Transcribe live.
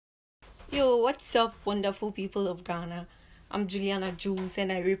Yo, what's up, wonderful people of Ghana? I'm Juliana Jules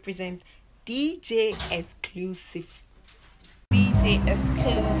and I represent DJ Xklusive. DJ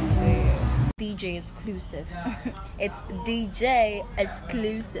Xklusive. DJ Xklusive. It's DJ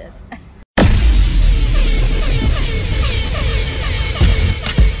Xklusive.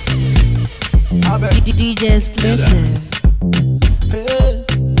 DJ Xklusive. Hey.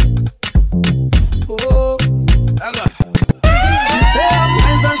 Oh. She say I'm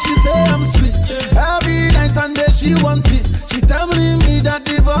nice and she say I'm sweet. Every night and day she want it. She telling me that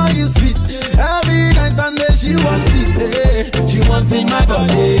the boy is sweet. Every night and day she want it. Hey. She wants in my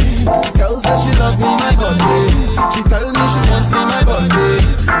body. Girl says she loves in my body. She tell me she wants in my body.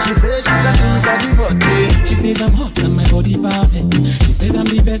 She says she can do it at the body. She says I'm hot and my body perfect. She says I'm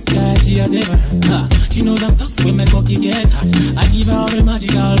the best guy she has ever had. She knows I'm tough when my cocky get hot. I give her all the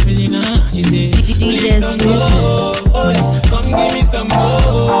magical feeling. She says DJ Xklusive. Come give me some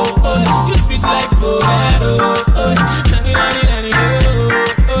more. You sweet like Florida.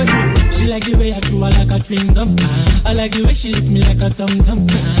 She like the way I chew her like a chewing gum. I like the way she lick me like a tum tum.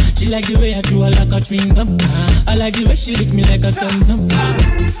 She like the way I chew her like a chewing gum. I like the way she lick me like a tum tum.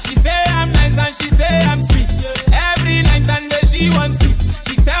 She say I'm nice and she say I'm sweet. Every night and day she wants it.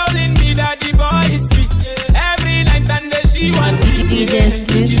 She telling me that the boy is sweet. Every night and day she wants it. DJ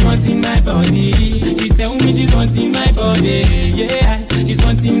Xklusive. She's wanting my body. She tell me she's wanting my body. Yeah, she's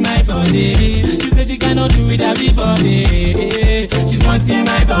wanting my body. She said she cannot do without the body. She's wanting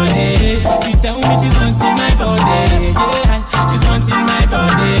my body. She tell me she's wanting my body. Yeah, she's wanting my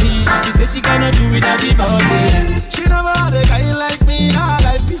body. She said she cannot do without the body. She never had a guy like me in her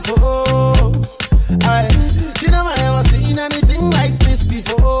life before. She never ever seen anything like this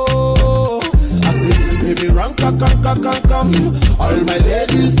before. I say, baby, run, come. All my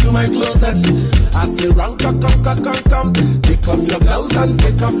ladies to my closet. I say, run, come. Take off your blouse and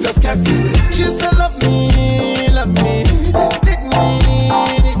take off your skirt. She said, love me, dig me.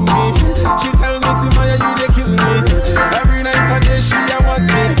 She tell me, Timaya, you they kill me. Every night and day she a want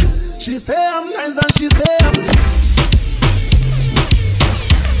me. She say I'm nice and she say I'm sick.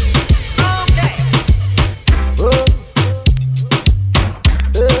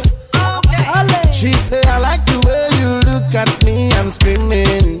 She say I like the way you look at me, I'm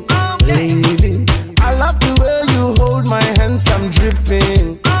screaming. Baby, I love the way you hold my hands, I'm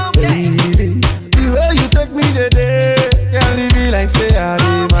dripping. Baby, the way you take me today, can't leave me like say I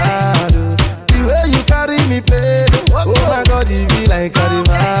did mad. The way you carry me play, oh my God, it be like I did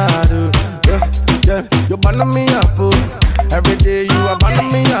mad. Yeah, you burn me up, oh. Every day you are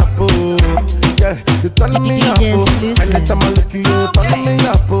burning me up, oh. Yeah, you turn me up, oh. Anytime I look at you, you turn me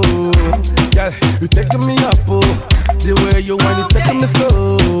up, oh. Yeah, you taking me up, oh. The way you want, you taking me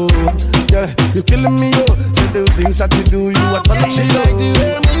slow. Yeah, you killing me, oh. Say the things that you do, you are turning me low. She like the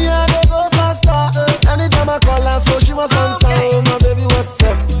way me and they go faster. Anytime I call her, so she must answer. Oh my baby, what's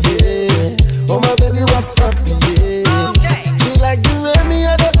up? Yeah. Oh my baby, what's up? Yeah. She like the way me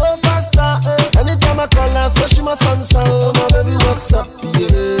and they go faster. Anytime I call her, so she must answer. Oh my baby, what's up?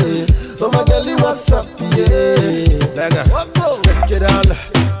 Yeah. So my girlie, what's up? Yeah. Beggar, take it all.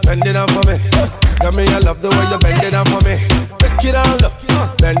 Bend it down for me. Tell me you love the way you bend it down for me. Take it all up.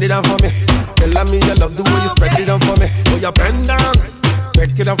 Bend it down for me. Tell me you love the way you spread it down for me. Oh, you bend down.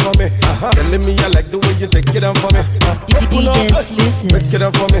 Take it down for me. Telling me you like the way you take it down for me. DJ Xklusive. Take it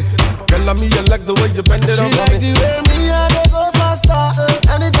down for me. Tell me you like the way you bend it down for me. She like the way me and they go faster.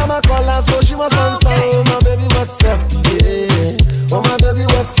 Anytime I call her, so she must answer. Oh my baby, what's up? Yeah. Oh my baby,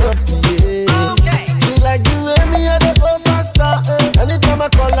 what's up? Yeah. She like the way me and they go faster. Anytime I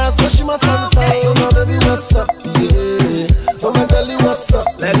call her, so she must answer. Oh my baby, what's up? Yeah. So my tell you what's up?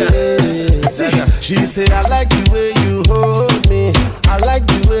 Yeah. She say I like the way you hold me. I like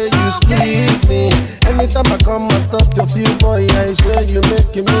the way you squeeze me. Anytime I come on top of you, boy, I swear you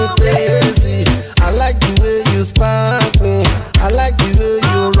making me crazy. I like the way you spark me. I like the way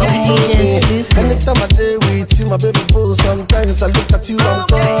you roll me. Anytime I day with you, my baby boo, sometimes I look at you, I'm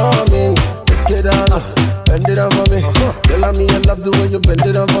coming. Take it all up, bend it down for me. Tell me I love the way you bend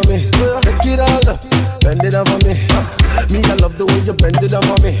it down for me. Take it all up, bend it down for me. Me, I love the way you bend it down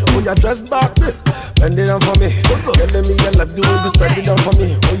for me. Oh, you dress back, bend it down for me. Telling me I love the way you spread it down for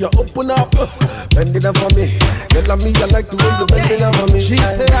me. Oh, you open up, bend it down for me. Tell me I like the way you bend it down for me. She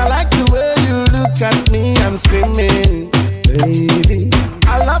say I like the way you look at me, I'm screaming. Baby,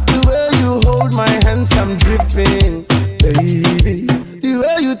 I love the way you hold my hands, I'm dripping. Baby, the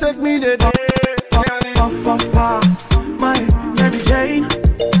way you take me today. Puff, pass, my Mary Jane.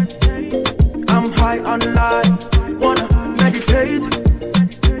 I'm high on life, wanna meditate.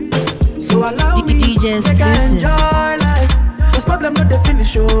 So allow me, DJ make I enjoy life. Cause problem not the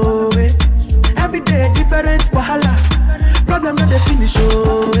finish, oh, every day, different wahala. Problem not the finish,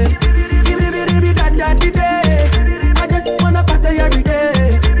 oh. I just wanna party every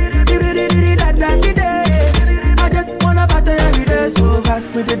day. I just wanna party every day. So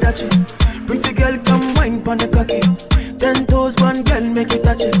pass me the Dutchie. Pretty girl, come wine pon the cocky. 10 toes, one girl, make it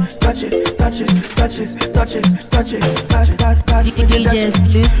touch it, touch it, touch it, touch it, touch it, touch it, pass, pass, pass. DJ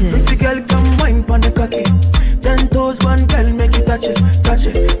Xklusive. Pretty girl, come wine pon the cocky. 10 toes, one girl, make it touch it, touch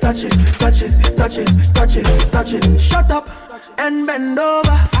it, touch it, touch it, touch it, touch it, touch it. Shut up and bend over.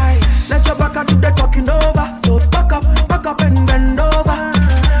 Aye. Let your back do the talking over. So back up and bend over.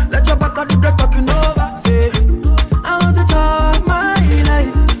 Let your back do the talking over. Say, I want to talk my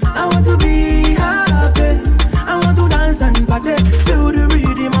life. I want to be happy. I want to dance and party. Feel the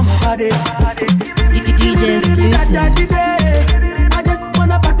rhythm of my body. DJ Xklusive. I just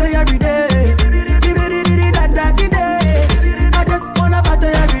wanna party every day. I just wanna party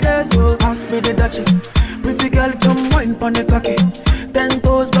every day. So pass me the Dutchie. Pretty girl, come wine pon the cocky. 10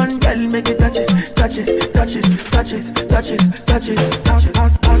 toes, one girl, make it touch it, touch it, touch it, touch it, touch it, touch it. Pass,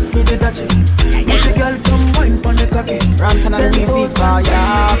 pass, pass me the Dutchie. Pretty girl, come wine pon the cocky. Rampton and the music,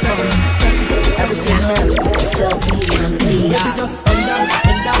 yeah, everything, man. Baby just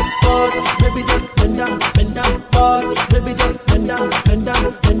bend down, pause. Baby just bend down, pause. Baby just bend down,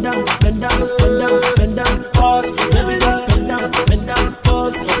 pause. Baby just bend down,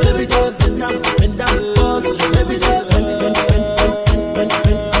 pause. Baby just bend down, pause. Baby just bend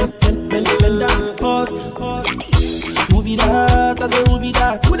down, pause. Who be that? I say who be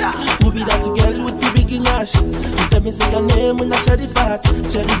that? Who be that girl with the big nash? You tell me say your name when I share the fat.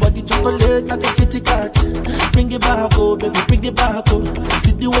 Share the body chocolate like a kitty cat. Bring it back, oh baby, bring it back, oh.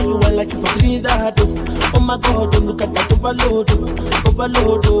 See the way you are like you for Trinidad, oh. Oh my God, oh, look at that overload, oh,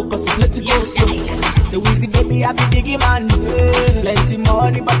 cause it's let it go slow. So we see baby, I be biggie man. Plenty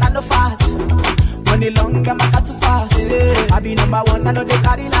money, but I no fat. Money long, I'm not too fast. I be number one, I know they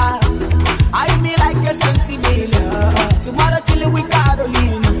carry last. I me like a sensi meal. Tomorrow chillin' with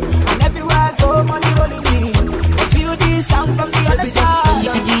Caroline. And everywhere I go, money rolling in. I feel this sound from the other side.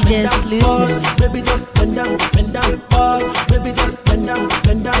 DJ Xklusive. Baby just bend down, pause. Baby just bend down, pause.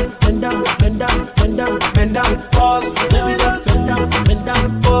 Baby just bend down, pause. Baby just bend down,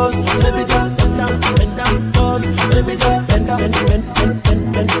 pause. Baby just bend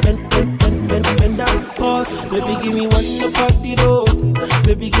down, pause. Baby give me one to party road.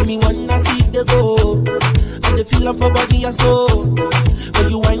 Baby give me one I see the go. And the feel of her body and soul. When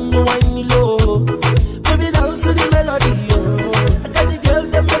you whine low. Baby dance to the melody, yo. I got the girl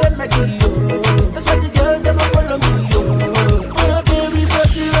them remedy, yo. That's why the girl them follow me, yo. Oh baby got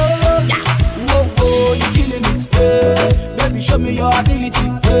the love, yeah. Whoa, you killing it, baby show me your ability,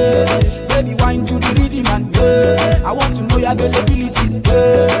 baby wine to the rhythm and I want to know your availability,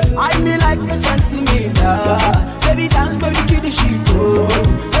 I me like a sensi meal, baby dance, baby kill the shit,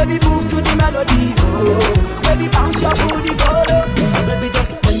 baby move to the melody, baby bounce your booty, baby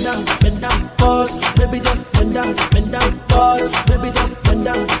just bend down, pause. Baby just bend down, pause. Baby just bend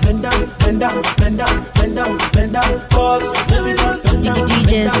down, pause. Baby just bend down,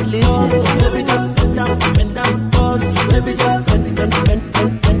 DJ Xklusive. baby just bend down, pause. Baby just bend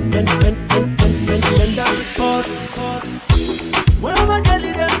down, pause. Where am I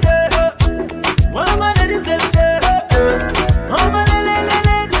telling them there? Where am I ladies them there? Oh my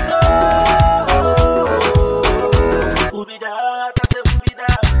ladies, oh. Who be that? I say who be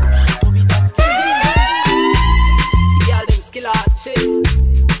that? Who be that? yeah, them skill out, shit,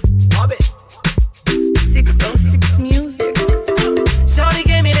 Bobby. 606 music. Shorty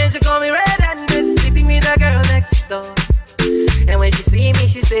gave me then she call me red and good, sleeping with a girl next door. And when she see me,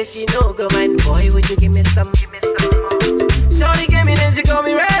 she says she no go mind. Boy, would you give me some more? Shorty gave me then she call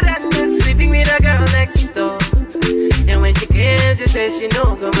me red and good, sleeping with a girl next door. And when she came, she says she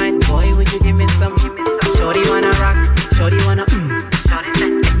no go mind. Boy, would you give me some? Shorty wanna rock, shorty wanna Shorty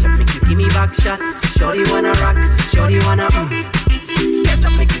said, catch up, make you give me back shot. Shorty wanna rock, shorty wanna catch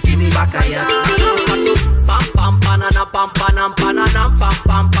up, make you give me back a yacht. Pam pam banana pam panam pananam pam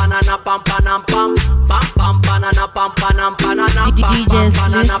pam banana pam panam pam pam pam banana pam panam pananam DJ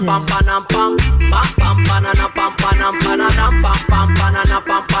Xklusive. pam panam pam pam pam banana pam panam pananam pam pam banana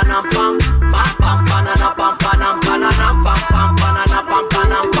pam panam pam pam pam banana pam panam pananam pam pam banana pam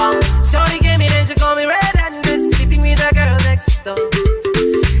panam pam. Shorty gave me then she call me red and good, sleeping with a girl next door.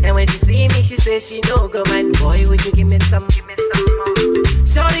 And when she see me, she says she no go mind. Boy, would you give me some more?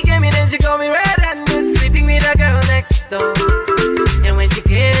 Shorty gave me then she call me red and good, sleeping with a girl next door. And when she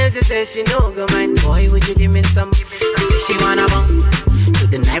came, she said she no go mind. Boy, would you give me some? She said she wanna bounce to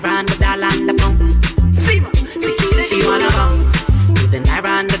the naira and the dollar and the pounds. See, she said she wanna bounce to the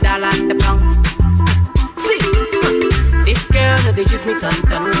naira and the dollar and the pounds. girl, no, they use me tan.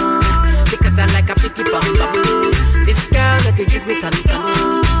 Because I like a picky bum bum. This girl, no, they use me tan.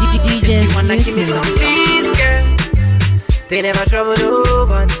 DJ she wanna give me some. These girls, they never trouble no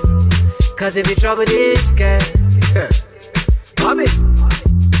one. Cause if you trouble this girl, Bobby.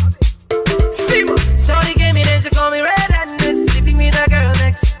 Steamer. Shorty gave me, then she call me red-handed, sleeping with a girl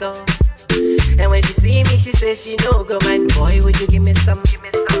next door. And when she see me, she says she no go mind. Boy, would you give me some more?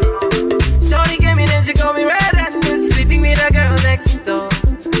 Shorty gave me, then she call me red-handed, sleeping with a girl next door.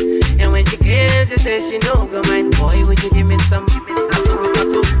 And when she came, she says she no go mind. Boy, would you give me some? So we start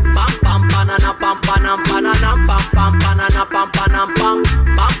to pam pam banana pam banana banana pam pam banana pam banana pam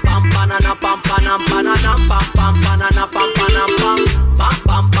pam pam banana pam banana banana pam pam banana pam banana pam pam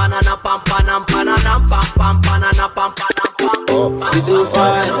pam banana pam banana banana pam pam banana pam banana pam. You do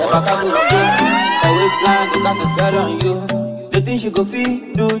fine, never can go again. I waistline, you can't spell on you. The things she go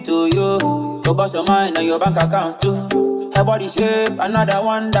feed, do to you. So bust your mind and your bank account too. Her body shape, another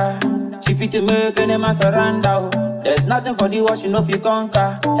wonder. She fit to make any man surrender. There's nothing for the watch, she know if you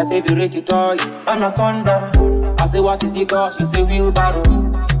conquer. Her favorite you toy, anaconda. I say what is it called, she say wheelbarrow.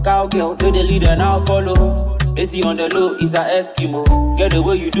 Cowgirl, to the leader now follow. AC on the low, is a Eskimo. Get the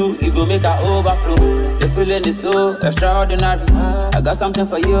way you do, it go make her overflow. The feeling is so extraordinary. I got something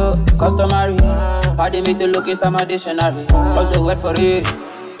for you, customary. Pardon me to look inside my dictionary. What's the word for it?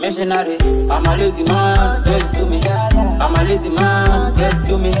 Missionary. I'm a lazy man, just do me. I'm a lazy man, just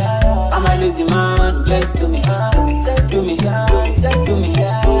do me. I'm a lazy man, just do me. Do me, just do me.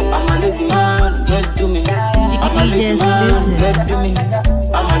 I'm a lazy man, just do me. I'm a lazy man, just do me.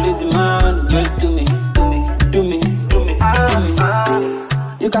 I'm a lazy man, just do me. Do me, do me, do me.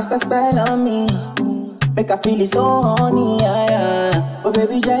 You cast a spell on me, make I feel it so honey, yeah, yeah. Oh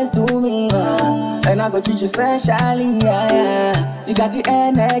baby, just do me, yeah. And I go treat you specially, yeah, yeah. You got the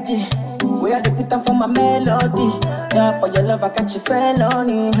energy, we are the put up for my melody. Yeah, for your love I catch you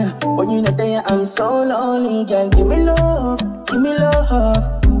felony. When you know that I'm so lonely, girl, give me love, give me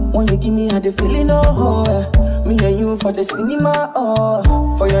love. When you give me I the feeling, oh, yeah. Me and you for the cinema,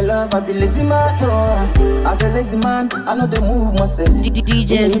 oh. For your love I be lazy man, oh. As a lazy man, I know the move myself.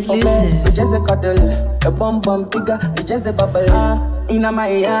 DJ Xklusive. You just the cuddle, a bum bum bigger, you just the bubble. In my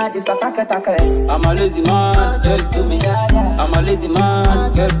yard, it's attack. I'm a lazy man, just do me. I'm a lazy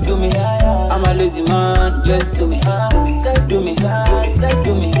man, just do me. I'm a lazy man, just do me. Do me, just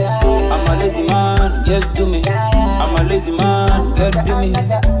do me. I'm a lazy man, just do me. I'm a lazy man, just do me.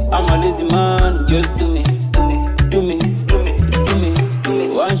 I'm a lazy man, just do me. Do me, do me, do me.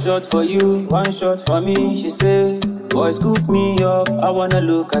 One shot for you, one shot for me. She says, boy, scoop me up. I wanna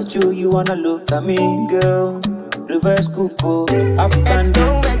look at you, you wanna look at me, girl. Reverse couple,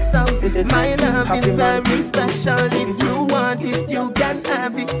 upstanding. XO, my love is very special. If you want it, you can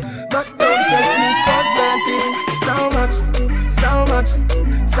have it. But don't take me for granted.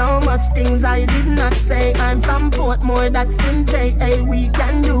 So much things I did not say. I'm from Portmore, that's in J.A. We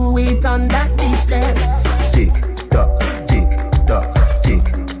can do it on that beach there. Tick tock, tick tock, tick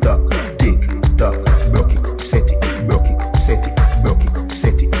tock, tick tock. Broke it, set it, broke it, set it, broke it,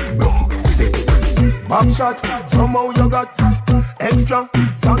 set it, broke it, set it. Back shot, somehow you got extra,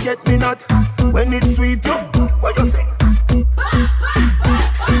 forget me not. When it's sweet, you, what you say?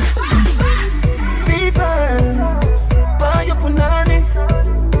 Fever, buy your punani.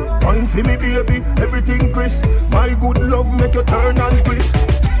 Wine for me baby, everything crisp. My good love make you turn and crisp.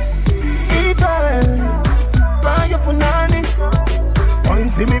 Fever, buy your punani. Wine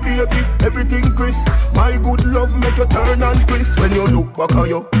for me baby, everything crisp. My good love make you turn and crisp. When you look back at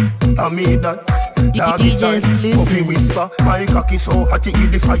you, I mean that. DJ Xklusive. Whisper, my cocky so hot it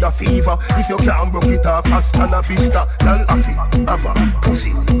give the fire fever. If you can't broke it off, hasta la vista. Lal afi, ava,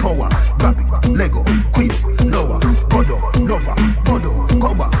 pussy, power, grab it, Lego, quick, lower, godo, lover, godo,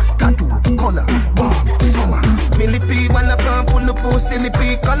 cover, tattoo, color, bomb, summer. Millipede, wanna pump, pull the pussy,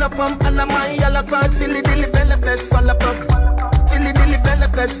 lippy, color pump, alla my yellow card, silly dilly bella best, fall apart. Silly dilly bella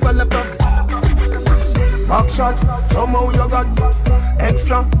best, fall apart. Back shot, somehow you got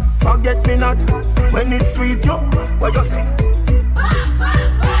extra, forget me not. When it's sweet, you, what you say?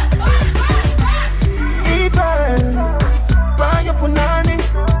 Fever, buy your punani.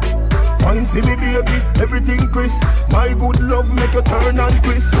 Wine for me baby, everything crisp. My good love make you turn and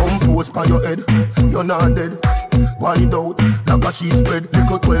crisp. Compose by your head, you're not dead. Wide out, like a sheet spread.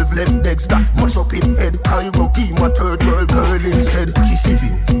 Little 12 left legs that mash up in head. I go give my third world girl instead. She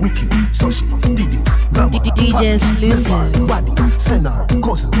civil, wicked, so she did it. DJ Xklusive. Body, Senna,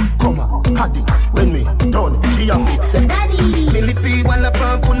 cousin, comma, had it. When me done, she a fix it. Daddy, Millipede, wanna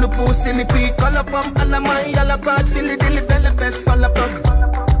pump, pull the pussy, lippy, color pump, alla my yellow card, silly dilly bella best, fall apart.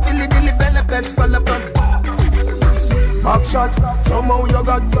 Silly dilly bella best, fall apart. Back shot. Somehow you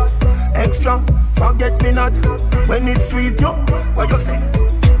got extra, forget me not. When it's sweet, yo, what you say?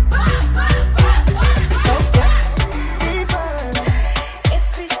 It's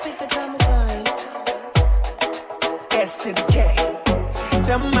crispy, the drama boy. S to the K.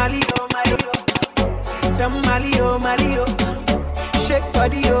 Jamalio, Mario. Jamalio, Mario. Shake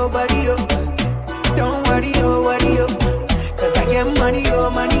body, oh, body, oh. Don't worry, oh, worry, oh. Cause I get money, oh,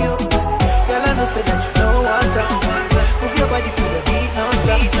 money, oh. Girl, I know say that you know what's up. Move your body to the beat,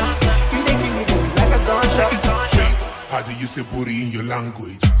 non-stop. You making me do like a gunshot. How do you say booty in your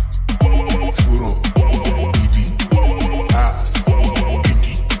language? Furo, bidi, ass,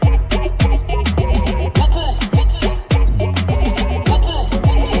 bidi.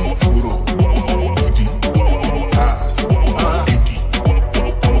 Furo, bidi, ass, bidi.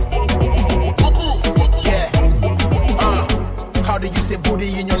 Yeah. How do you say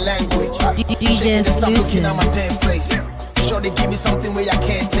booty in your language? DJ Stop looking at Xklusive. my damn face. Sure, they give me something where I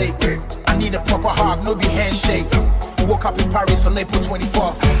can't take. I need a proper hug, no be handshake. Woke up in Paris on April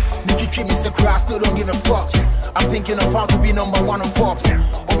 24th. Nikki keep me sick, I still don't give a fuck. I'm thinking of how to be number one on Forbes.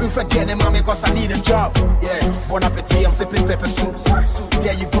 Hoping for getting mommy cause I need a job. Yeah, bon appetit, I'm sipping pepper soup.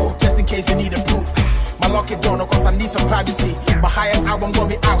 There you go, just in case you need a proof. My lucky donor cause I need some privacy. My highest album gonna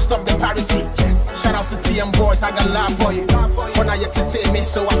be out, stop the piracy. Shout outs to TM boys, I got love for you. For now you entertain me,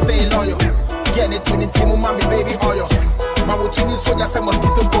 so I stay loyal. Get it to the team, mommy baby oil. My routine is so just a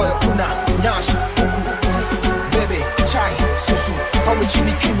mosquito coil. Tuna, nyash, kuku. Baby, chai, susu, come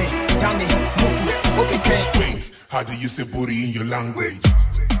chini kime, dani, mufu, okay, can't wait. How do you say booty in your language?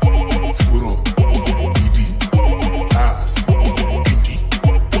 Furo, bidi, ass, bidi.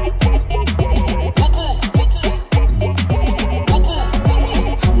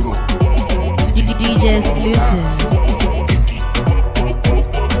 Furo, DJ Xklusive.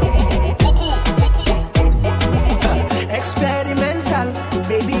 Experimental,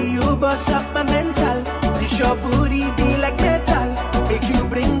 baby, you bust up my mental. This your booty be like metal. Make you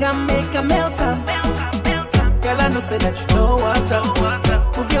bring and make a melt on. Girl, I know say that you know what's up.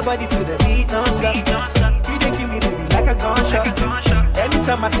 Move your body to the beat non-stop. You dey kill me, baby, like a gunshot.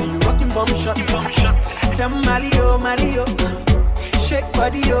 Anytime I see you rocking bomb shot. Mario, Mario. Shake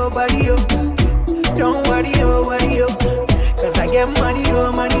body, oh, body, oh. Don't worry, oh, worry, oh. Cause I get money,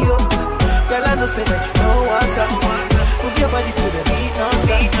 oh, money, oh. Girl, I know say that you know what's up. Move your body to the beat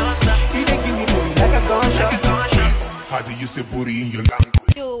non-stop. You dey kill me, baby, like a gunshot. How do you say booty in your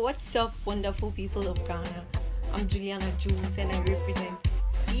language? Yo, what's up, wonderful people of Ghana? I'm Juliana Jules and I represent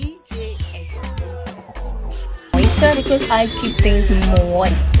DJ Moist because I keep things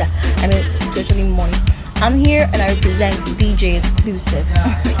moist. I mean, totally moist. I'm here and I represent DJ Xklusive.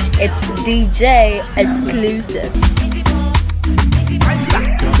 It's DJ Xklusive.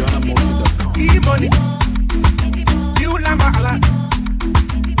 E-money, you lamba alert.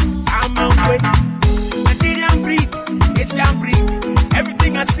 I'm on way. Nigerian breed, Asian breed.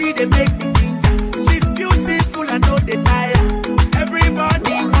 Everything I see, they make me ginger. She's beautiful, I know they tire.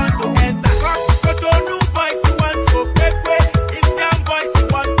 Everybody want to enter. Cause Cotonou boys who want to pepe. Indian boys who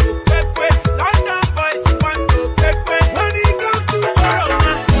want to pepe. London boys who want to pepe. When it comes to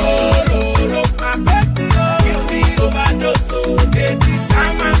Corona, oh, my baby, oh, give me overdose, oh, baby,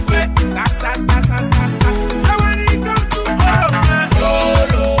 Simon Quet, sa, sa, sa, sa, sa, sa. So when it comes to Corona,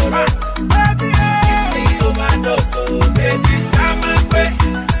 oh, my baby, oh, give me overdose, oh, baby, Simon Quet,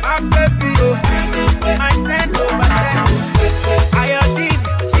 my baby, oh, Simon Quet, my 10 over 10. Iodine,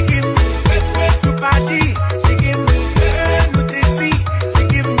 she give me Super D, she give me Nutri-C, she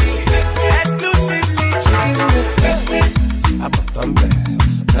give me exclusively, she give me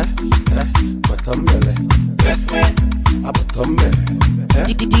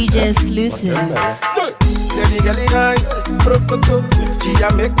DJ Xklusive. Teddy Gally nice, Profoto. She a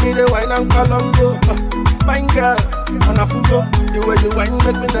make me the wine and Colombo. Fine girl, on a fugo. The way you wine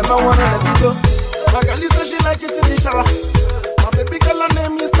make me never wanna let you go. My girl says she like it in the shower. My baby girl her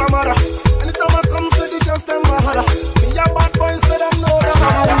name is Tamara. Anytime I come to the just tell my harder. Me a bad boy said I'm no the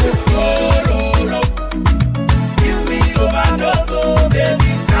harder. give me overdose, oh,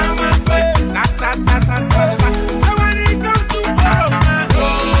 baby, Simon Quet, sa, sa, sa, sa, sa, sa. So when it comes to Corona,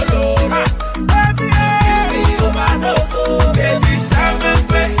 baby, give me overdose, oh, baby, Simon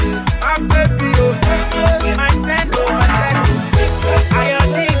Quet, my baby, oh, Simon Quet, my 10 over 10.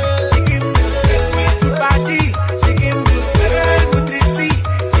 Iodine, she give me Super D, she give me Nutri-C,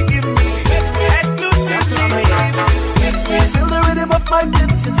 she give me exclusively. Feel the rhythm of my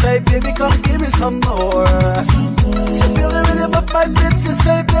beat, she say, baby, come give me some more. She feel the rhythm of my beat, she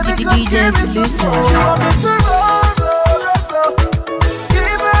say, baby, come give me some more. She want me to roll.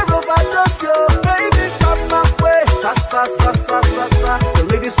 Give her overdose, yo, baby, come my way. Sa, sa, sa sa sa sa sa. The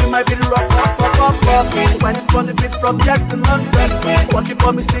ladies in my beat rock rock rock rock rock. When it on the beat from Jack to London, walking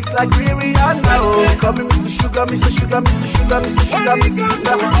for me stick like Rihanna. Oh, call me Mr. Sugar, Mr. Sugar, Mr. Sugar, Mr. Sugar, Mr.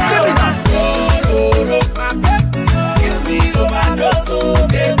 Sugar. Tell me now. Give me overdose, oh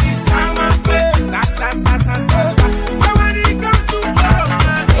baby, sama kwe, sa sa sa sa sa sa. So when it comes to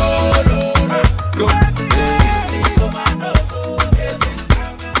romance, go,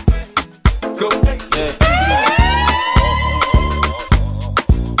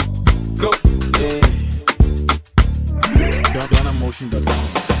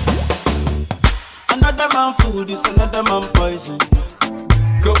 Another man food is another man poison.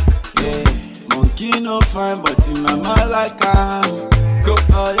 Go, yeah. Monkey no fine, but in my mind like I am. Go,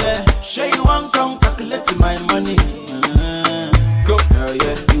 oh yeah. Sure you want come calculate my money. Go, oh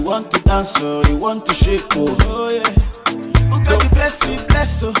yeah. You want to dance, oh, you want to shake, oh yeah. Who got the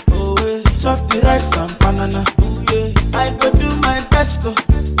bless, oh yeah. Chop the rice and banana, oh yeah. I go do my best, oh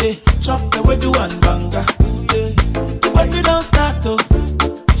yeah. Chop the way do and banga, oh yeah. The party don't start, oh.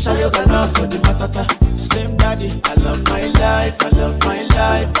 Show you got love for the matata. Slim daddy, I love my life, I love my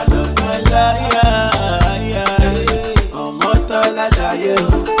life, I love my life, yeah. Oh, mortal, I die,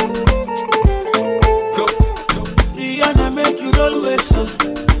 go. Rihanna make you roll with so.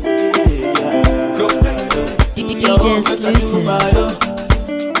 Go. DJ Xklusive.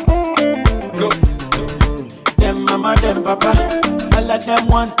 Go. Them mama, them papa, all of them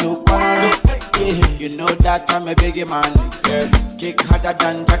want to quarrel. Yeah. You know that I'm a biggie man. Yeah. Kick harder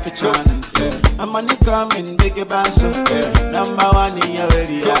than Jackie Chan. Yeah. My money coming, biggie bass. Yeah. Number one in your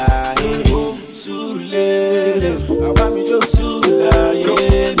area. Yeah. Sule, I want me to Sula.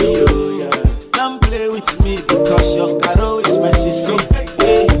 Yeah. Don't play with me because your caro is my sister.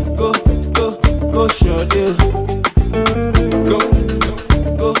 Yeah. Go, show deal.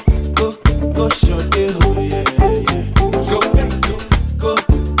 Go, show deal. Yeah.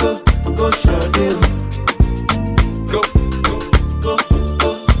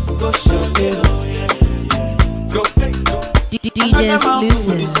 Go, show deal. DJ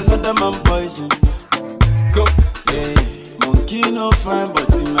Xklusive. It's another man poison. Go, yeah. Monkey no fine,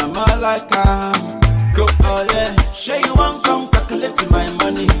 but in my mind like I am. Go, oh yeah. Sure you want come calculate my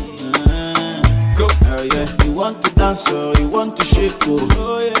money. Go, oh yeah. You want to dance, oh, you want to shake,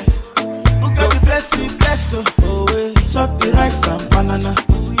 oh yeah. Who got the bless, oh yeah. Chop the rice and banana,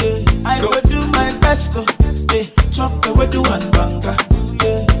 oh yeah. I go do my best, oh yeah. Chop the way do and banga, oh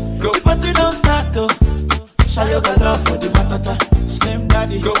yeah. Go, the party don't start, oh. Show you got love for the matata. Slim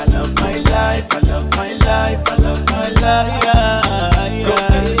daddy, go. I love my life, I love my life, I love my life,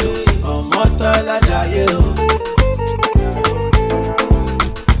 yeah. Oh, mortal, I die,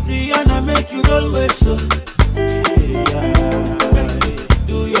 Rihanna make you roll with so. Yeah.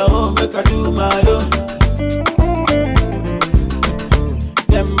 Do your own, make I do my own.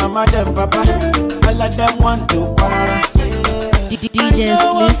 Them mama, them papa, all of them want to quarrel. DJ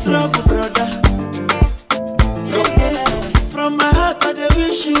Xklusive. From my heart, I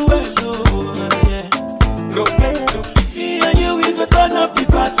wish you well, yeah. Go, me and you, we go turn up the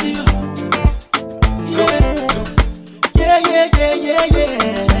party, yeah.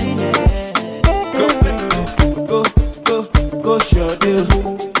 Go, show deal.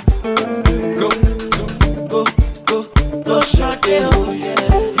 Go, show deal, yeah.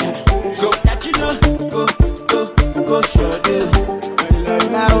 Go, go, show deal.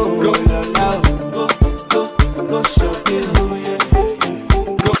 Go, show deal.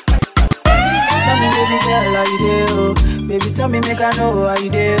 Baby, tell me, make I know how you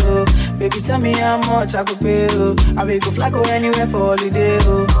do. Baby, tell me how much I could pay. I will go fly go anywhere for holiday.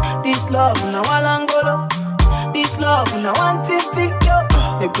 This love, now I Angolo. This love, now one tick, yo.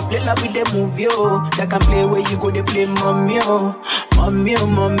 They could play like with the movie, yo. They can play where you go, they play mommy, yo. Mommy, yo.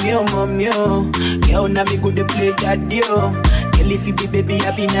 Girl, now me go, they play daddy, yo. Girl, if you be baby,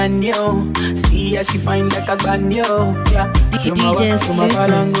 happy nan, yo. See how she fine like a band, yo. Yeah. DJ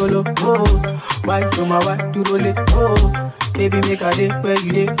Xklusive. Oh, why to my wife to roll it, oh. Baby, make a day where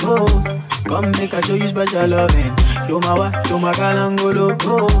you dey, oh. Come make a show you special loving. Show my wife, show my galangolo,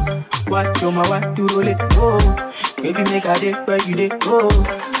 oh. Why show my wife to roll it, oh. Baby, make a day where you dey, oh.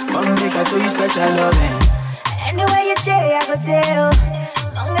 Come make a show you special loving. Anywhere you day, I go there, oh.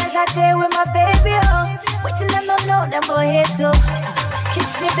 Long as I stay with my baby, oh. Wait till them don't know them boy here too.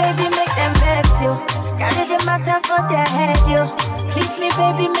 Kiss me, baby, make them vex you. Carry the matter for their head, you. Kiss me,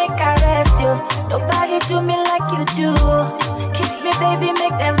 baby, make I rest you. Nobody do me like you do. Kiss me, baby,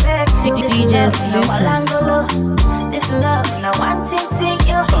 make them vex you. DJ Xklusive. This love, now one thing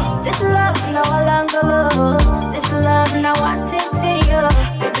you. This love, now Alangolo. This love, now one thing you.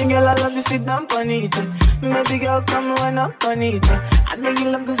 Baby girl, I love you you sit down on it. Maybe girl come run up on it. I know you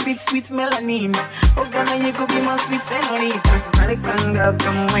love this big sweet melanin. Oh Ghana, you could be my sweet senorita. American girl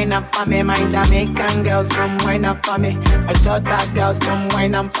come wine up for me. My Jamaican girls come wine up for me. I thought that girls come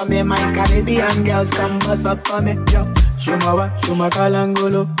wine up for me. My Caribbean girls come bust up for me. Yo, Shumawa,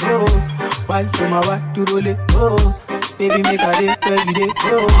 Shumakalangolo. Oh, why Shumawa to roll it? Oh, baby make a day, every day.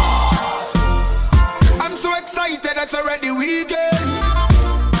 Oh, I'm so excited, it's already weekend.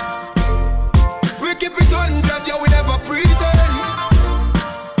 We keep it 100, yeah, we never pretend.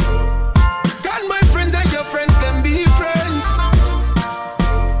 Can my friends and your friends, them be friends?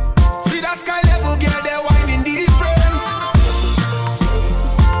 See that sky level, girl, they're whining different.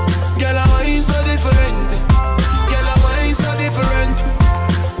 Girl, I wine so different. Girl, I wine so different.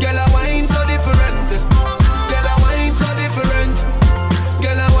 Girl, I wine so different. Girl, I wine so different.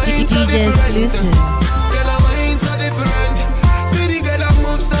 Girl, I wine so DJ Xklusive. Girl, I wine so different. See the girl, I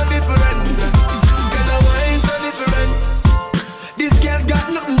move so different. Girl, I wine so different. This girl's got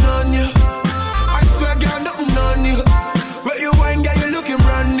nothing on you. I swear, girl, nothing on you. Where you wine, girl, you looking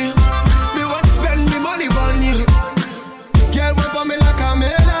brand new. Me want spend me money on you. Girl, whip on me like a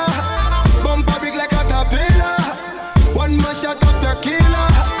mela. Bumper big like a tapela. One more shot of tequila.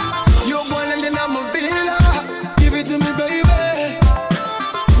 You one and then I'm a villa. Give it to me, baby.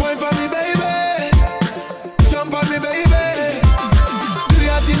 Wine for me, baby. Jump on me, baby. Do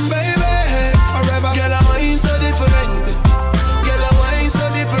your thing, baby. Forever. Girl, I wine so different. Girl, I wine so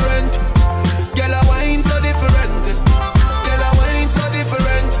different. Girl, I wine so different. Girl, I wine so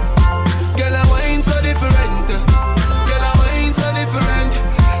different. Girl, I wine so different. Girl, I wine so different.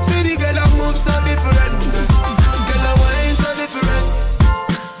 See the girl, I move so different. Girl, I wine so different.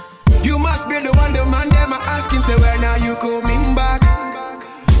 You must be the one, the man, them are asking, say, where now you coming back?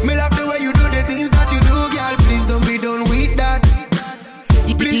 Me love the way you do the things that you do, girl. Please don't be done with that.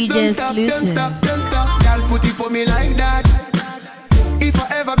 Please DJ don't stop, don't stop. Girl, put it for me like that. If I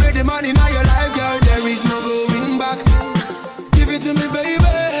ever pay the money in your life, girl, there is no going back. Give it to me,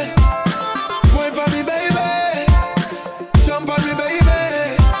 baby. Wine for me, baby. Jump on me,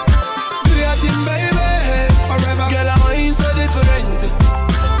 baby. Do your thing, baby. Forever. Girl, I wine so different.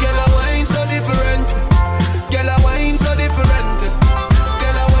 Girl, I wine so different. Girl, I wine so different.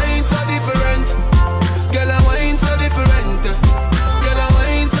 Girl, I wine so different. Girl, I wine so different. Girl, I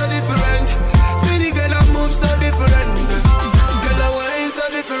wine so different. See the girl, I move so different. Girl, I wine so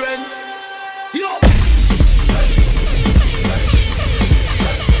different. Yo.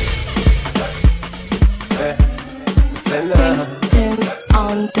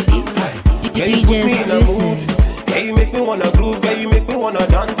 on the beat. DJ Xklusive. Yeah, you make me wanna groove, yeah, you make me wanna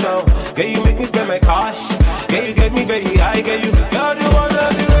dance now. Yeah, you make me spend my cash. Yeah, you get me very high, yeah, you got the one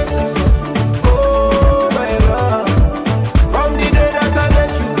of the rest. Oh, my love. From the day that I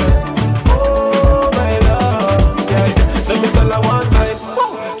met you, girl. Oh, my love. Yeah, so me tell her one time,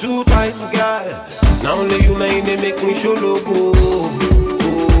 two times, girl. Now only you mind they make me show logo.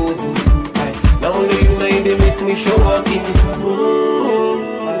 Now only you mind they make me show up in.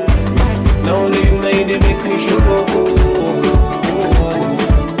 Now only you mind they make me show up.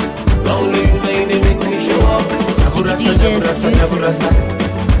 Now only you mind they make me show up. DJ Xklusive.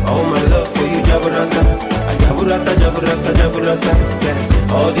 Oh my love for you, Jaburata. Jaburata, Jaburata, Jaburata.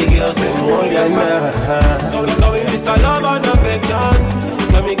 Yeah. All the girls them want ya now. So we call it Mr. Love and Affection.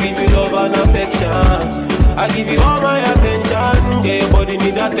 Let me give you love and affection. I give you all my attention. Yeah, your body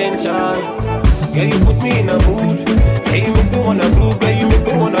need attention. Yeah, you put me in a mood. Yeah, you make me wanna groove. Yeah, you make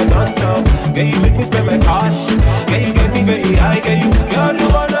me wanna dance now. Yeah, you make me spend my cash. Yeah, you get me very high. Yeah, you're the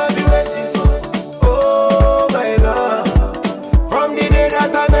one I'll be waiting for. Oh, my love. From the day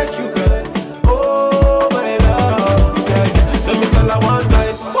that I met you, girl. Oh, my love. Yeah. So me tell her one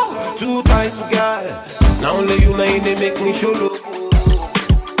time, two times, girl. Now only you mind they make me show love.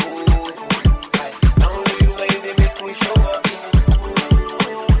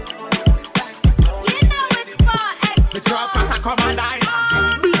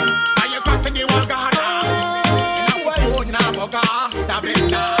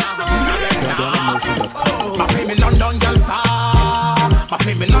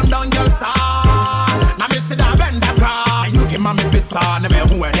 Me London girl star, now me see that bend that cry. You give me pista, ne me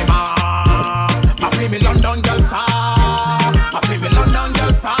who any man. My me London girl star, my me London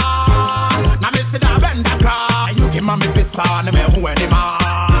girl star. Now me see that bend that cry. You give me pista, ne me who any man.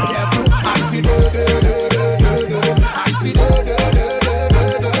 I see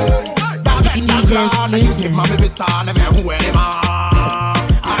DJ Xklusive. You give me pista, ne me who any man.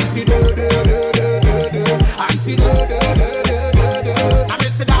 I see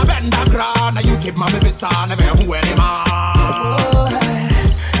Now you keep my baby son, never who any man.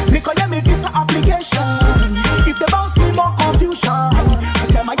 Me call me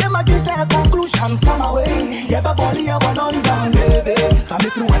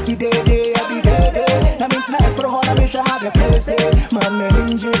man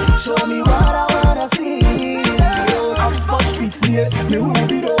engine. Show me what I wanna see. Oxford Street near me who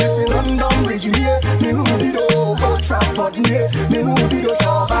be do. London Bridge near me who be do. Old Trafford near me who be do.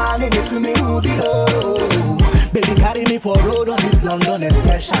 Chauvan in it to me who be do. Baby carry me for road on this London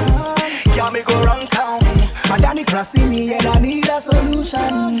expression. Can me go round town. My Danny crossing me and I need a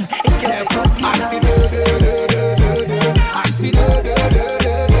solution. It can't cross me.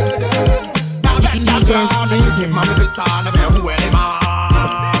 DJs listen.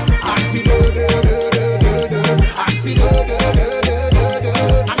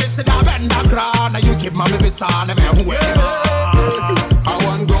 I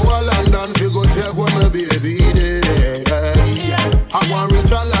want go to London to go check where my baby dey. I want reach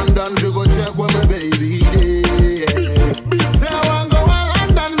to London to go check where my baby dey. Say I want go to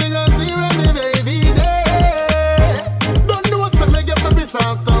London to go see where my baby dey. Don't know what's to make up my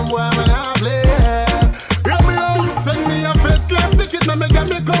business somewhere when I play. Yeah, me out, send me a first class ticket, now me get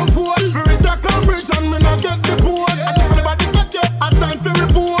me comfort. For it to Cambridge and me not get the board. And if anybody catch you, I time for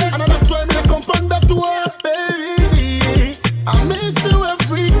report. And that's why me come on that tour, baby. I miss you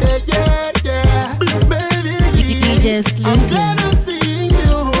every day, yeah, yeah, baby. DJs listen. I'm gonna see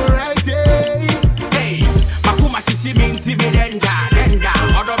you right here. Hey, makuma shishi minti mi denda.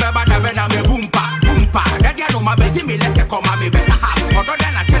 Odo beba da bena me boompa. Daddy I know my baby me let come me better half. Odo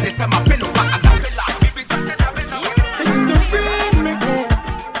then I tell you say my pelo pa agapela.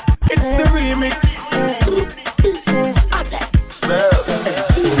 It's the remix.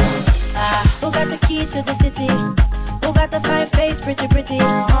 Who got the key to the city? Who got the fine face, pretty?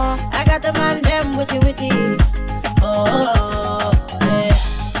 I got the man, them witty. Oh, yeah.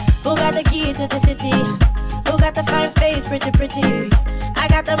 Who got the key to the city? Who got the fine face, pretty? I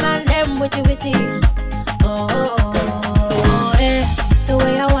got the man, them witty. Oh, yeah. The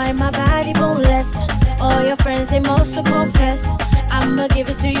way I wind my body boneless. All your friends, they most to confess. I'ma give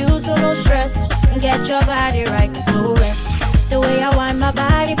it to you, so no stress. Get your body right, so rest. The way I wind my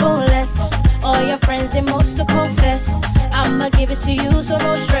body boneless. All your friends, they most to confess. I'ma give it to you, so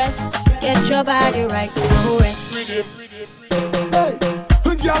no stress. Get your body right, no rest. Hey,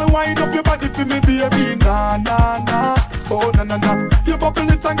 girl, wind up your body for me, baby. Nah. Oh, na. You bubble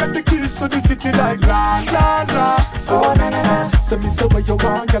it and get the keys to the city like la. Oh, na. So me say what you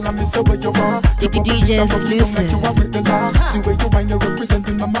want, girl, and me say what you want. DJs listen. You are with the law. The way you wind, you're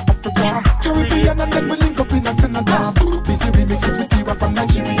representing Mama Africa. Caribbean and then we link up in Canada. Busy remix it with you from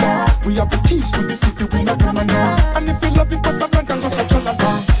Nigeria. We have the keys to the city, we not gonna know. And if you love it, cause I'm not gonna go such a lot.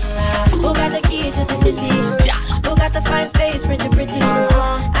 Who got the key to the city? Who got the fine face, pretty? I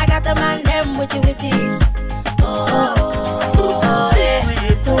got the man, them witty. Oh, yeah.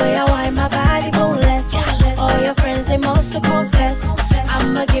 The way I wind my body boneless. All your friends, they must to confess.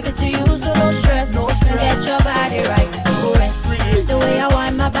 I'ma give it to you, so no stress. Get your body right, no rest. The way I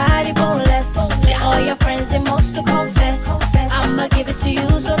wind my body boneless. All your friends, they must to confess. I'ma give it to you,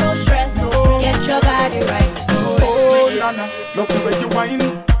 so no stress. Get your body right, no rest. Oh, Nana, love the way you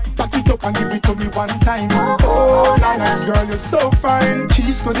whine. Back it up and give it to me one time. Oh, Nana, girl, you're so fine.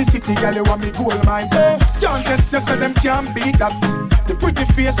 Keys to the city, girl, you want me gold mine. Can't test you, so them can't beat that. The pretty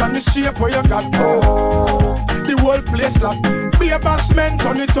face and the shape where you got. Oh, the whole place locked. Be a boss man,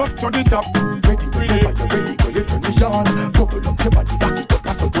 turn it up to the top. Ready, girl, you turn it on. Bubble up your body, back it up,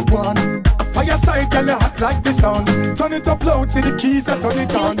 that's what you want. A fireside, girl, you hot like the sound. Turn it up loud, see the keys, I turn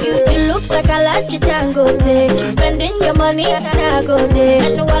it on. You look like a lot you tango take. Spending your money and I go there.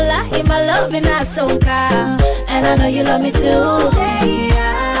 And wallahi, my love in a soca. And I know you love me too. Say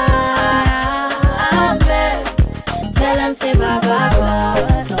I'm back. Tell them say Baba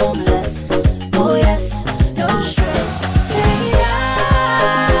God, no bless. Oh yes, no stress. Say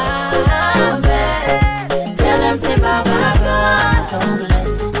I'm back. Tell them say Baba God, no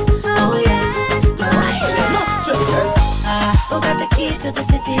bless. Oh yes, no stress. Who got the key to the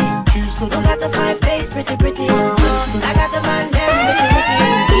city? Who got the fine face, pretty? I got the man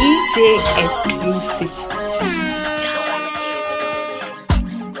there, DJ Xklusive.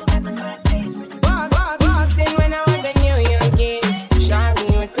 When I was a new young kid, shot me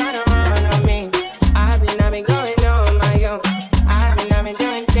with that around on me. I've been going on my own. I've been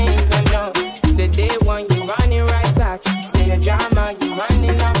doing things I know. Today one you running right back. Say the drama you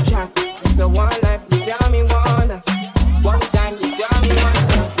running off track. So one life you tell me one time you tell me one.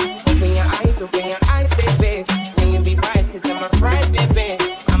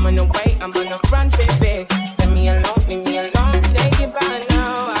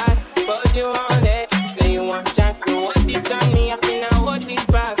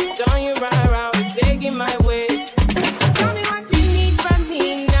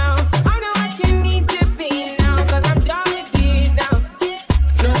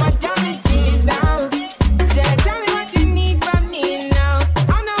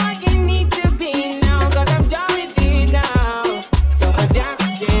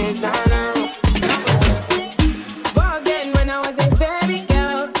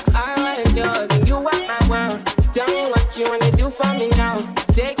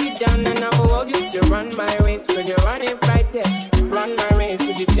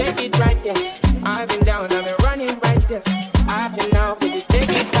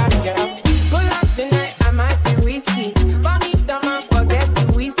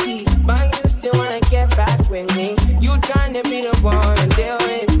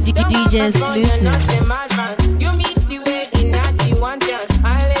 Xklusive. You miss the way in that you want us.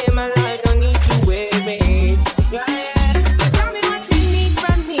 I lay my life, don't need to wait. Tell me what you need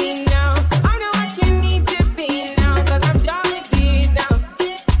from me now. I know what you need to be now. Cause I'm done with it now.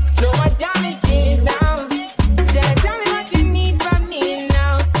 Know what done with it now. Said, tell me what you need from me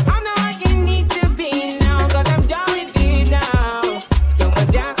now. I know what you need to be now. Cause I'm done with it now. Know what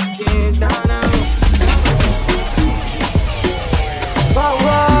done with it now.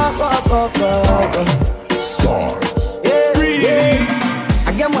 SARS. I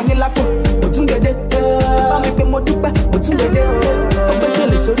get money like Mutungede. Bami pe mo dupe, Mutungede.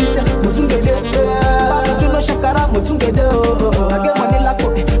 Obekele sorise, Mutungede. Bami juno shakara, Mutungede. I get money like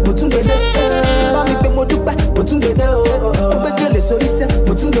Mutungede. Bami pe mo dupe, Mutungede. Obekele sorise,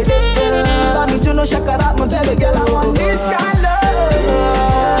 Mutungede. Bami juno shakara, Mutungede. Girl, I want this kind of love.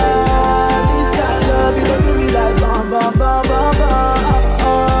 This kind of love, you don't do me like bam, bam, bam, bam, bam.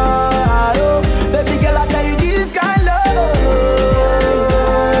 Baby girl, I tell you this kind of love.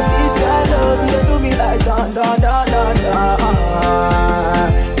 This kind of love, you do me like da da da da da.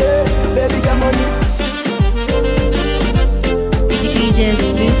 Yeah, baby, get money. DJ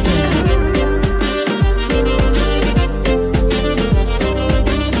Xklusive.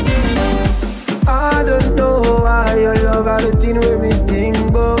 I don't know why your love everything with me think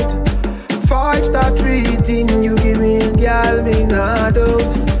about. 5-star treating you give me, girl, me not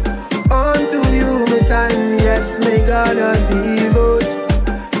out. Unto you, me time, yes, me gonna devote.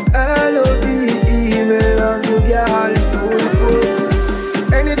 L-O-V-E, me love you, girl,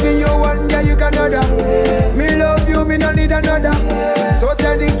 full. Anything you want, yeah, you can order. Me love you, me no need another. So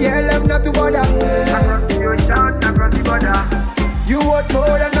tell the girl, I'm not to bother. Across your shout, across the border. You want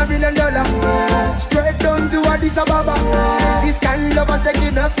more than $1 billion. Straight down to Addis Ababa. This kind of us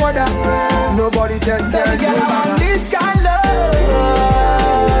taking us further. Nobody tells girl you matter. This kind of love.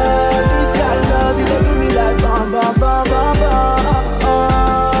 This kind of love, you don't do me like bam, bam, bam, bam, bam.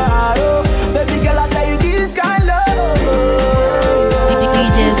 Oh, baby girl, I tell you this kind of love.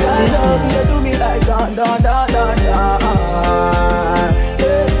 DJ Xklusive. You don't do me like da, da, da, da, da.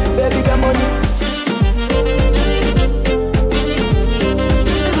 Yeah, baby, get money.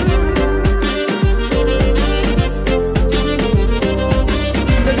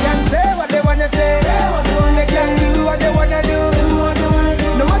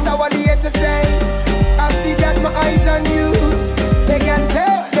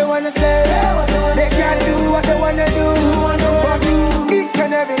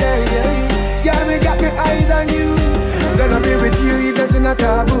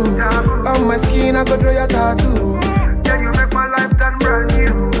 Taboo. On my skin, I could draw your tattoo. Yeah, you make my life done brand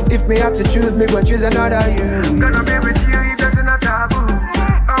new. If me have to choose, me go choose another you. Gonna be with you, it doesn't a taboo.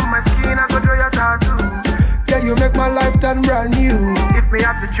 On my skin, I could draw your tattoo. Yeah, you make my life done brand new. If me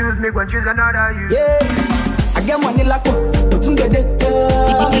have to choose, me go choose another you. Yeah, I get money like Mutungede.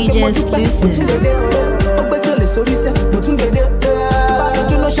 DJ Xklusive. Obekele sorise, Mutungede. Bami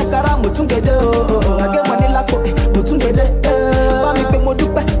juno shakara, Mutungede. I get money like Mutungede. Bami pe mo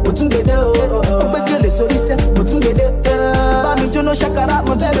dupe, Mutungede. Obekele sorise, Mutungede. Bami juno shakara,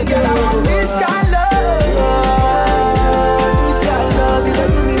 Mutungede. Girl, I want this kind of love. This kind of love, you don't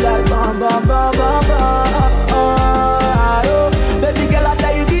do me like bam, bam, bam, bam, bam. Oh, baby girl, I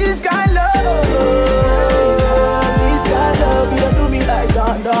tell you this kind of love. This kind of love, you don't do me like da,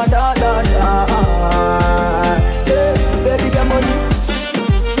 da, da, da, da. Yeah, baby, get money.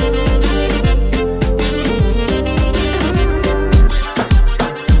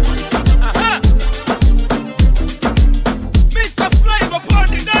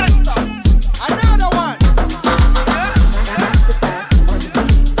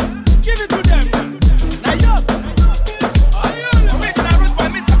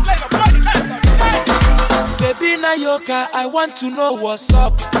 I want to know what's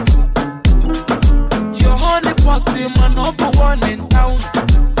up. Your honey pot is my number one in town.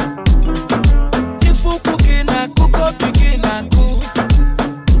 If you cooking, I cook up, begin I cook.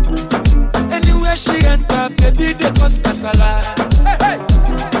 Anywhere she enter, baby, they cause casala. Hey, hey.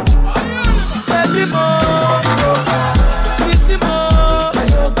 Baby, more, sweetie, more,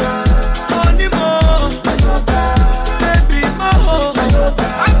 honey, more, baby, more,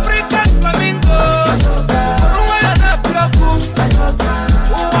 African flamingo.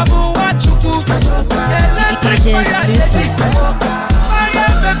 DJ Xklusive.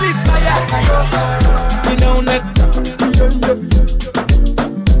 Fire, baby, fire. You know, neck.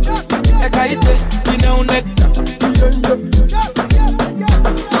 Ekaite, you know, neck.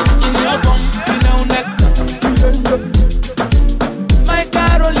 In your bum, you know, neck. My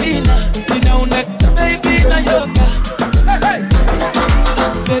Carolina, you know, neck. Baby, na yoga. Hey, hey.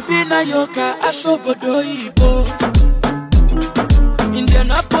 Baby, na Nayoka, Asobodo Ibo.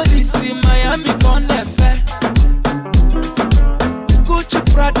 Indianapolis, Miami, Conefe. Gucci,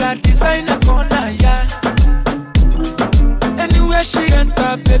 Prada, designer, corner, yeah. Anywhere she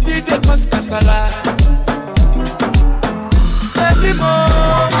enter, baby, they cause casala. Baby, mo,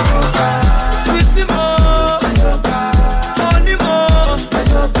 sweetie, mo, honey, mo,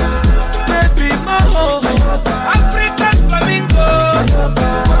 baby, mo, African flamingo,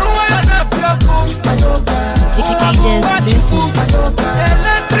 Rwanda, Pioko, Xklusive.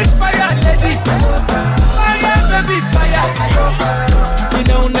 electric fire, lady, fire, baby, fire, you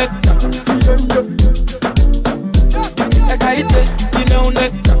know, neck, like I say, you know,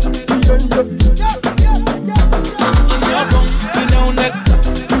 neck,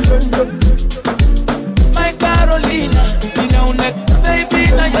 my Carolina, you know, neck, baby,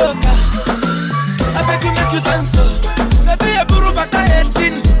 Nayoka. I beg you, make you dance. Baby, a buru bata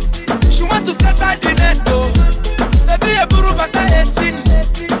 18. She want to scatter the net, oh. Baby, a buru bata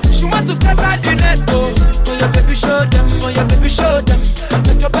 18. She want to scatter the net, oh. Oh, yeah, baby, show them. Oh, yeah, baby, show them.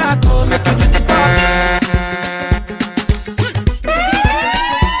 Make your back, oh, make you do the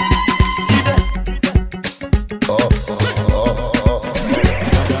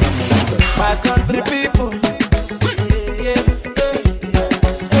my country people, yes,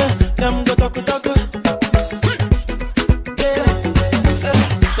 them go talk,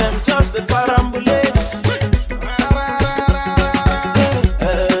 them just the parambulates,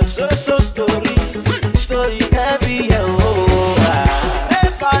 so story heavy, never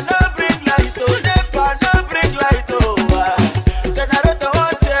no bring light, generator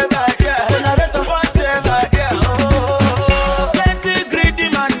whatever, yeah, plenty greedy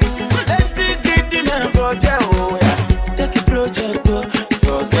man for there, oh yeah. Take a project, oh,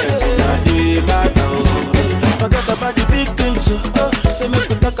 forget about the big things, oh. Say make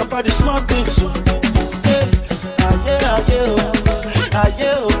we talk about the small things, oh.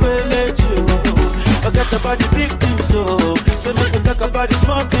 Forget about the big things, oh. Say make we talk about the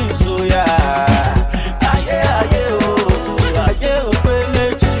small things, oh yeah.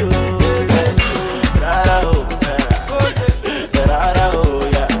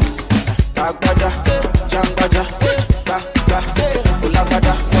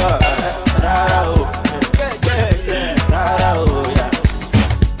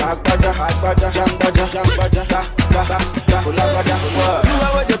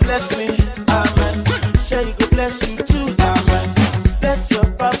 Bless me, amen. Say you go bless you too, amen. Bless your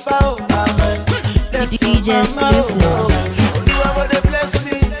papa, oh, amen. Bless DJ Xklusive. oh, you are what bless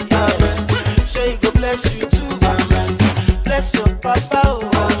me, amen. Say you go bless you too, amen. Bless your papa, oh,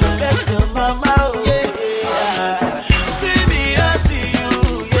 amen. Bless your mama, oh, yeah. See me, I see you,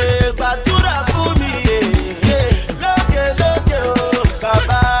 yeah. Batura for me, yeah. Loke, oh,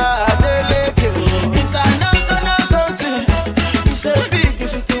 Baba, Adeleke. International something, it's a big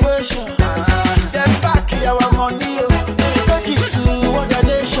situation. Them back our money, oh. Take it to other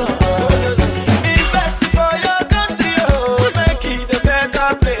nation. Invest for your country, oh. Make it a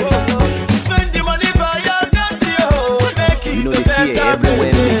better place. Spend the money for your country, oh. Make it a better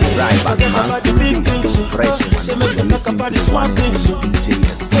place. Forget about the big things, oh. Say make them talk about the small things,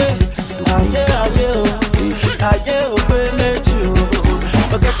 oh.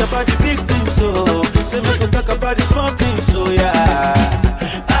 Forget about the big things, oh. Say make them talk about the small things, oh yeah.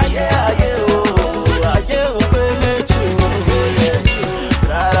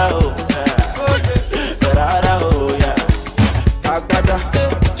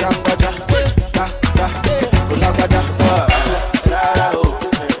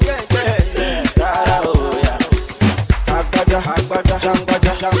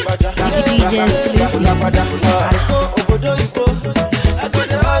 DJ Xklusive. I go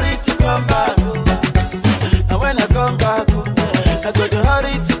to hurry to come back. And when I come back, I go to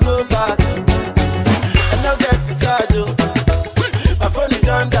hurry to go back. I no get to charge you. My phone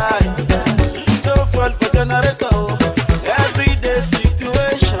don't die. No fall for generator. Everyday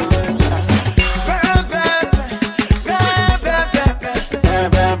situation.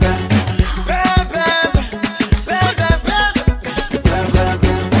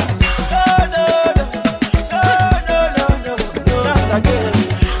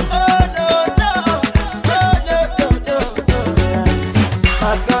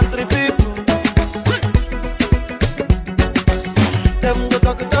 My country people.